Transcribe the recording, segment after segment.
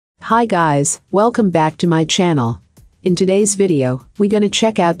Hi guys, welcome back to my channel. In today's video, we're gonna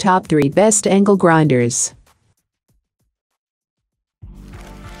check out top 3 best angle grinders.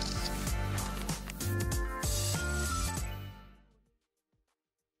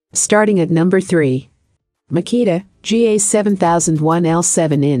 Starting at number 3. Makita GA7001L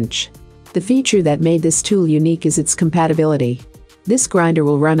 7-inch. The feature that made this tool unique is its compatibility. This grinder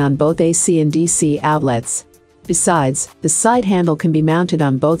will run on both AC and DC outlets. Besides, the side handle can be mounted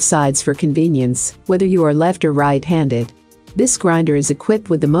on both sides for convenience, whether you are left or right-handed. This grinder is equipped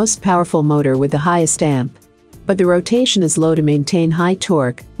with the most powerful motor with the highest amp. But the rotation is low to maintain high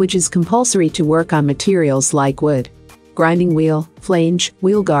torque, which is compulsory to work on materials like wood. Grinding wheel, flange,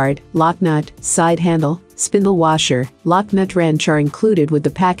 wheel guard, lock nut, side handle, spindle washer, lock nut wrench are included with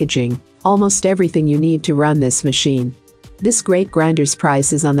the packaging, almost everything you need to run this machine. This great grinder's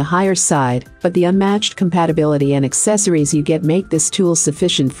price is on the higher side, but the unmatched compatibility and accessories you get make this tool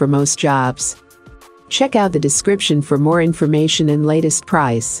sufficient for most jobs. Check out the description for more information and latest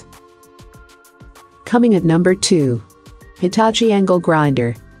price. Coming at number 2. Hitachi Angle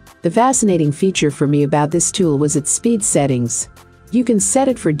Grinder. The fascinating feature for me about this tool was its speed settings. You can set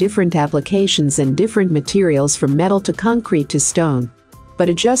it for different applications and different materials from metal to concrete to stone. But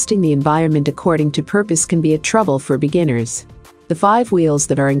adjusting the environment according to purpose can be a trouble for beginners. The 5 wheels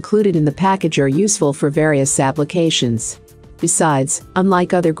that are included in the package are useful for various applications. Besides,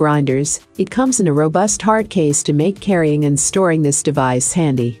 unlike other grinders, it comes in a robust hard case to make carrying and storing this device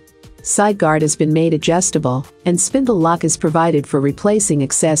handy. Side guard has been made adjustable, and spindle lock is provided for replacing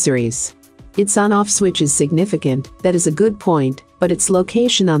accessories. Its on-off switch is significant, that is a good point, but its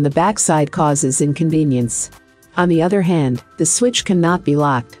location on the backside causes inconvenience. On the other hand, the switch cannot be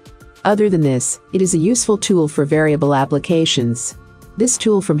locked. Other than this, it is a useful tool for variable applications. This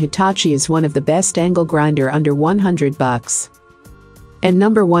tool from Hitachi is one of the best angle grinder under $100. And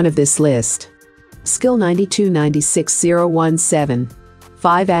number 1 of this list. SKIL 9296017.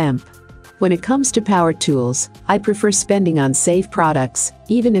 5 amp. When it comes to power tools, I prefer spending on safe products,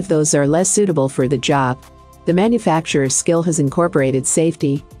 even if those are less suitable for the job. The manufacturer SKIL has incorporated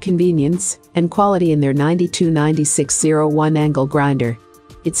safety, convenience, and quality in their 9296001 angle grinder.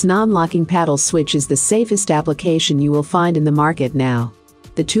 Its non-locking paddle switch is the safest application you will find in the market now.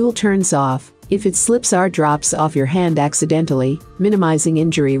 The tool turns off if it slips or drops off your hand accidentally, minimizing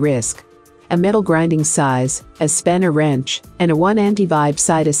injury risk. A metal grinding size, a spanner wrench, and a 1 anti-vibe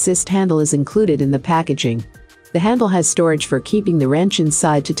side assist handle is included in the packaging. The handle has storage for keeping the wrench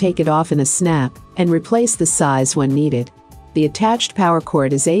inside to take it off in a snap, and replace the size when needed. The attached power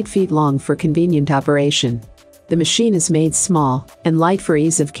cord is 8 feet long for convenient operation. The machine is made small and light for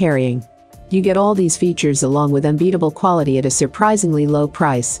ease of carrying. You get all these features along with unbeatable quality at a surprisingly low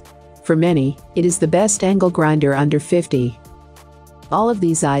price. For many, it is the best angle grinder under $50. All of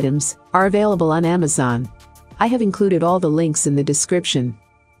these items are available on Amazon. I have included all the links in the description.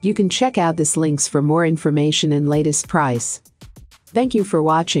 You can check out these links for more information and latest price. Thank you for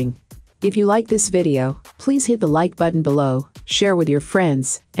watching. If you like this video, please hit the like button below, share with your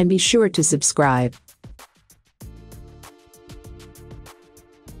friends, and be sure to subscribe.